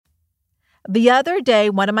The other day,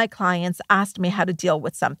 one of my clients asked me how to deal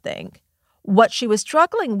with something. What she was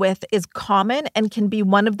struggling with is common and can be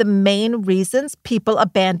one of the main reasons people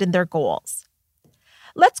abandon their goals.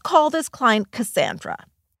 Let's call this client Cassandra.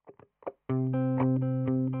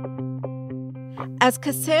 As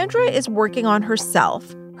Cassandra is working on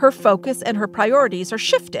herself, her focus and her priorities are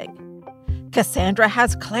shifting. Cassandra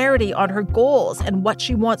has clarity on her goals and what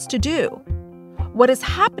she wants to do. What is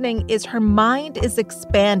happening is her mind is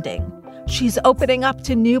expanding. She's opening up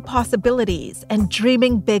to new possibilities and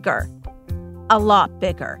dreaming bigger, a lot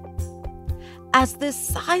bigger. As this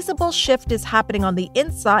sizable shift is happening on the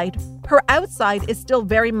inside, her outside is still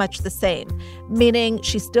very much the same, meaning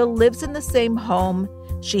she still lives in the same home,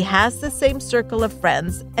 she has the same circle of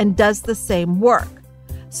friends, and does the same work.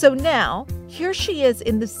 So now, here she is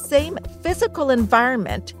in the same physical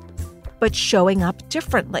environment, but showing up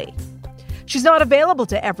differently. She's not available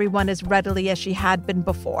to everyone as readily as she had been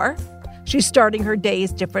before. She's starting her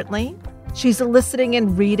days differently. She's listening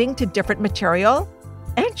and reading to different material,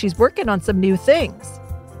 and she's working on some new things.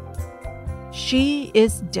 She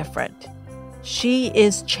is different. She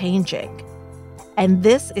is changing. And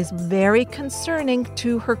this is very concerning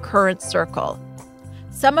to her current circle.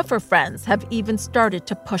 Some of her friends have even started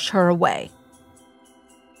to push her away.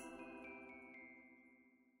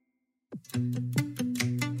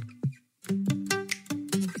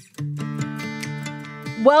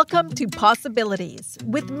 Welcome to Possibilities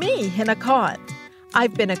with me, Hina Khan.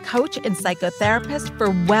 I've been a coach and psychotherapist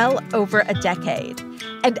for well over a decade.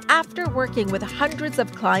 And after working with hundreds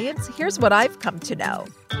of clients, here's what I've come to know.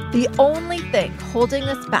 The only thing holding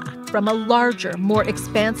us back from a larger, more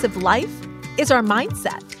expansive life is our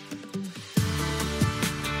mindset.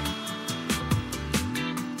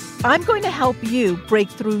 I'm going to help you break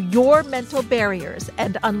through your mental barriers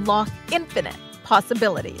and unlock infinite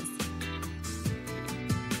possibilities.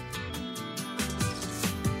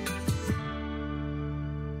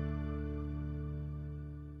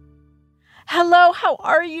 Hello, how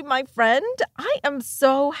are you, my friend? I am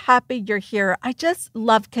so happy you're here. I just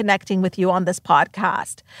love connecting with you on this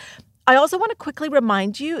podcast. I also want to quickly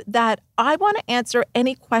remind you that I want to answer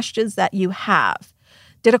any questions that you have.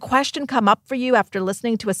 Did a question come up for you after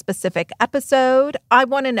listening to a specific episode? I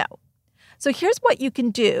want to know. So here's what you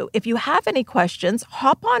can do. If you have any questions,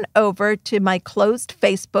 hop on over to my closed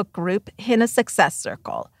Facebook group, Hina Success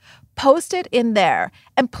Circle. Post it in there.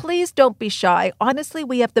 And please don't be shy. Honestly,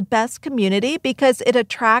 we have the best community because it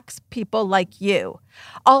attracts people like you.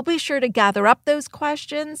 I'll be sure to gather up those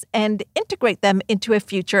questions and integrate them into a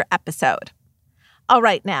future episode. All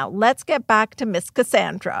right, now let's get back to Miss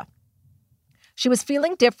Cassandra. She was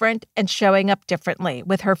feeling different and showing up differently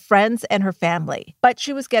with her friends and her family, but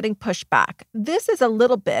she was getting pushed back. This is a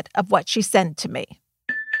little bit of what she sent to me.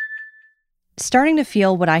 Starting to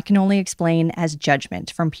feel what I can only explain as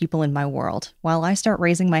judgment from people in my world, while I start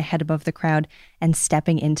raising my head above the crowd and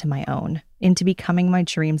stepping into my own, into becoming my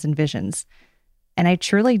dreams and visions. And I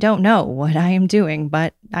truly don't know what I am doing,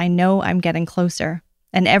 but I know I'm getting closer.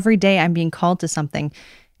 And every day I'm being called to something,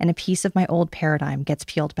 and a piece of my old paradigm gets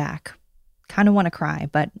peeled back. Kind of want to cry,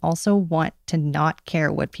 but also want to not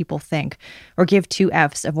care what people think or give two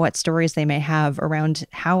Fs of what stories they may have around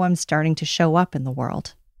how I'm starting to show up in the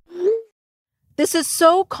world. This is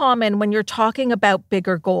so common when you're talking about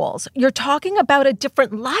bigger goals. You're talking about a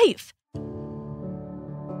different life.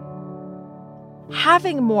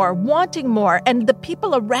 Having more, wanting more, and the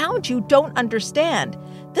people around you don't understand.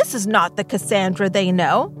 This is not the Cassandra they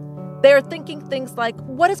know. They're thinking things like,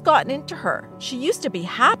 what has gotten into her? She used to be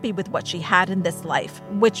happy with what she had in this life,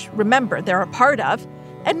 which, remember, they're a part of.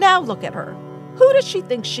 And now look at her. Who does she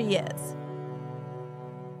think she is?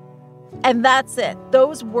 And that's it.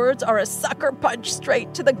 Those words are a sucker punch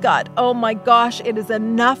straight to the gut. Oh my gosh, it is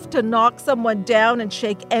enough to knock someone down and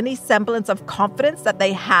shake any semblance of confidence that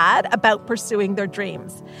they had about pursuing their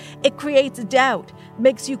dreams. It creates doubt,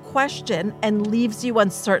 makes you question, and leaves you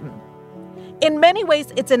uncertain. In many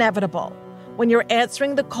ways, it's inevitable when you're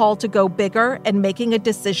answering the call to go bigger and making a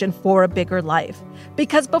decision for a bigger life.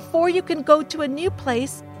 Because before you can go to a new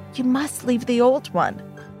place, you must leave the old one.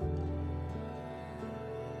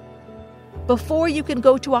 Before you can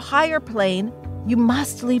go to a higher plane, you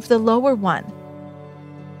must leave the lower one.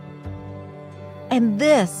 And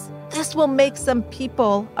this will make some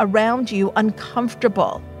people around you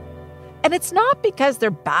uncomfortable. And it's not because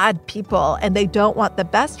they're bad people and they don't want the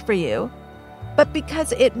best for you, but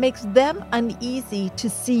because it makes them uneasy to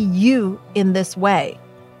see you in this way.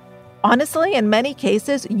 Honestly, in many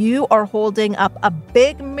cases, you are holding up a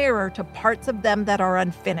big mirror to parts of them that are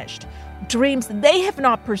unfinished, dreams they have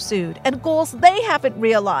not pursued, and goals they haven't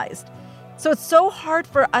realized. So it's so hard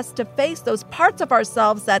for us to face those parts of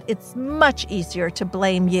ourselves that it's much easier to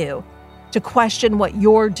blame you, to question what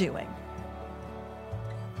you're doing.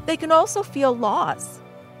 They can also feel loss,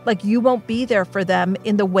 like you won't be there for them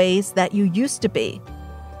in the ways that you used to be.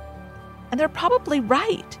 And they're probably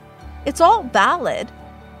right. It's all valid,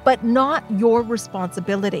 but not your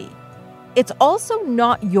responsibility. It's also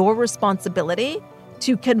not your responsibility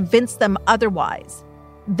to convince them otherwise.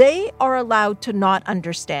 They are allowed to not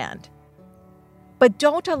understand. But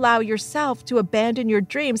don't allow yourself to abandon your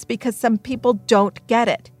dreams because some people don't get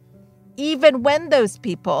it, even when those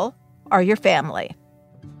people are your family.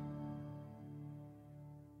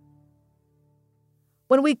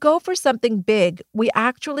 When we go for something big, we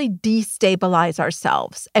actually destabilize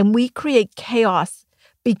ourselves and we create chaos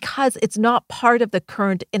because it's not part of the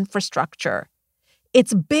current infrastructure.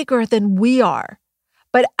 It's bigger than we are.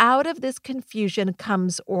 But out of this confusion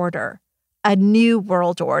comes order, a new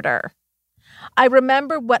world order. I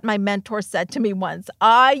remember what my mentor said to me once.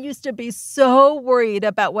 I used to be so worried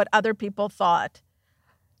about what other people thought.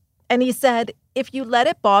 And he said, if you let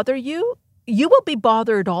it bother you, you will be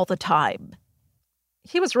bothered all the time.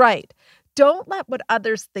 He was right. Don't let what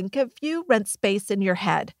others think of you rent space in your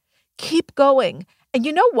head. Keep going. And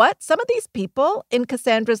you know what? Some of these people in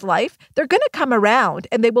Cassandra's life, they're going to come around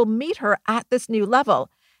and they will meet her at this new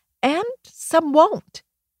level. And some won't.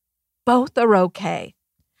 Both are okay.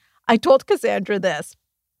 I told Cassandra this.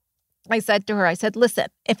 I said to her, listen,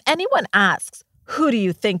 if anyone asks, who do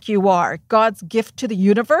you think you are, God's gift to the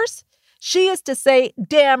universe? She is to say,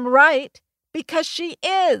 damn right, because she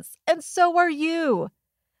is, and so are you.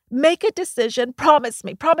 Make a decision, promise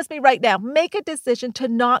me right now, make a decision to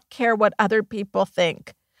not care what other people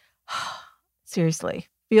think. Seriously,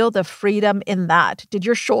 feel the freedom in that. Did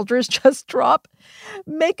your shoulders just drop?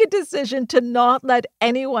 Make a decision to not let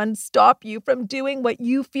anyone stop you from doing what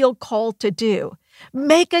you feel called to do.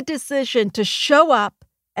 Make a decision to show up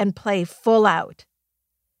and play full out.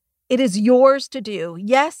 It is yours to do.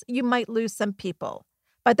 Yes, you might lose some people.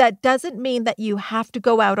 But that doesn't mean that you have to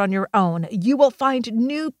go out on your own. You will find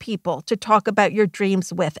new people to talk about your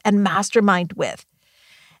dreams with and mastermind with.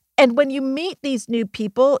 And when you meet these new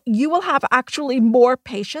people, you will have actually more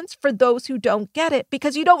patience for those who don't get it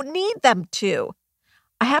because you don't need them to.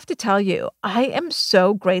 I have to tell you, I am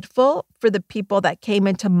so grateful for the people that came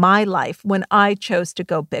into my life when I chose to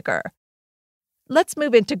go bigger. Let's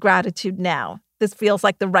move into gratitude now. This feels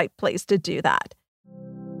like the right place to do that.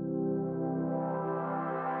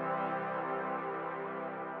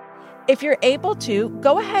 If you're able to,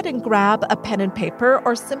 go ahead and grab a pen and paper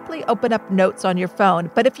or simply open up notes on your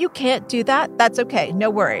phone. But if you can't do that, that's okay. No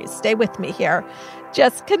worries. Stay with me here.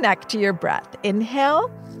 Just connect to your breath.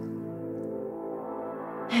 Inhale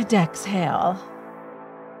and exhale.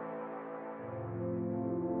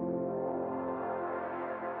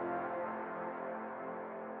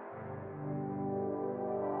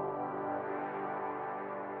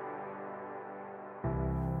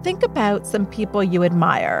 Think about some people you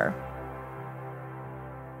admire.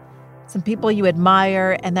 Some people you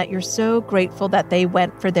admire and that you're so grateful that they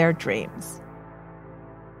went for their dreams.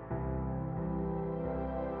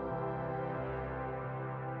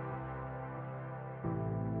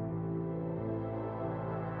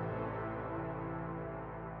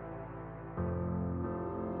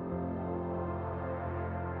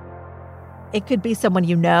 It could be someone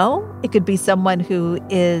you know. It could be someone who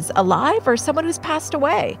is alive or someone who's passed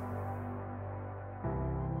away.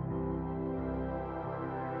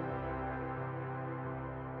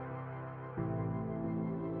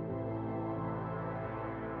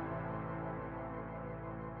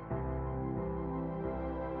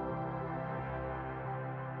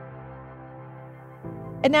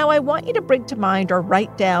 And now I want you to bring to mind or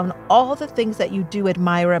write down all the things that you do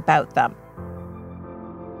admire about them.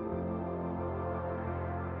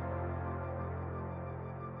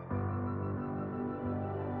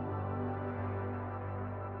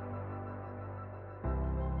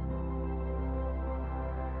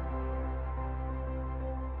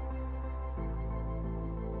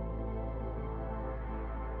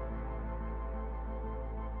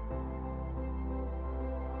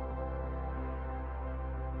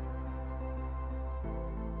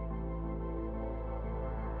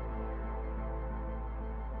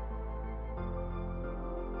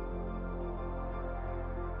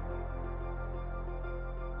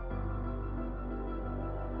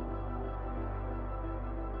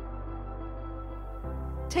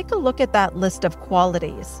 Take a look at that list of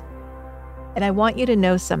qualities. And I want you to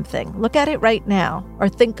know something. Look at it right now or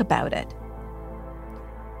think about it.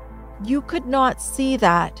 You could not see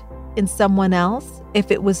that in someone else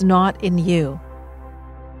if it was not in you.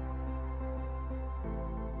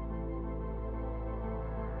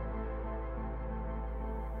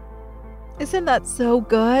 Isn't that so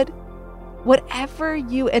good? Whatever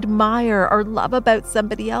you admire or love about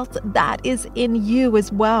somebody else, that is in you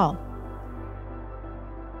as well.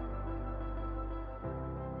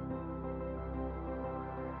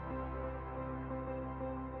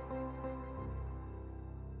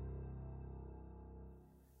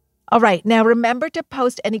 All right, now remember to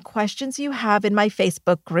post any questions you have in my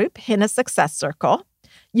Facebook group, Hina Success Circle.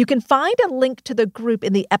 You can find a link to the group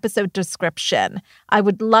in the episode description. I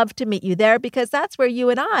would love to meet you there because that's where you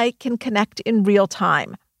and I can connect in real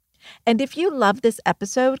time. And if you love this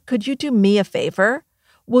episode, could you do me a favor?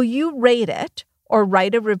 Will you rate it or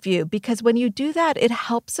write a review? Because when you do that, it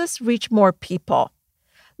helps us reach more people.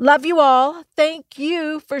 Love you all. Thank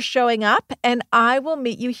you for showing up, and I will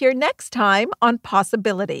meet you here next time on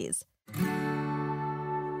Possibilities.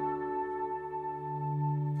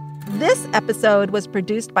 This episode was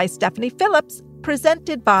produced by Stephanie Phillips,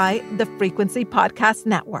 presented by the Frequency Podcast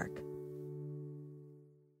Network.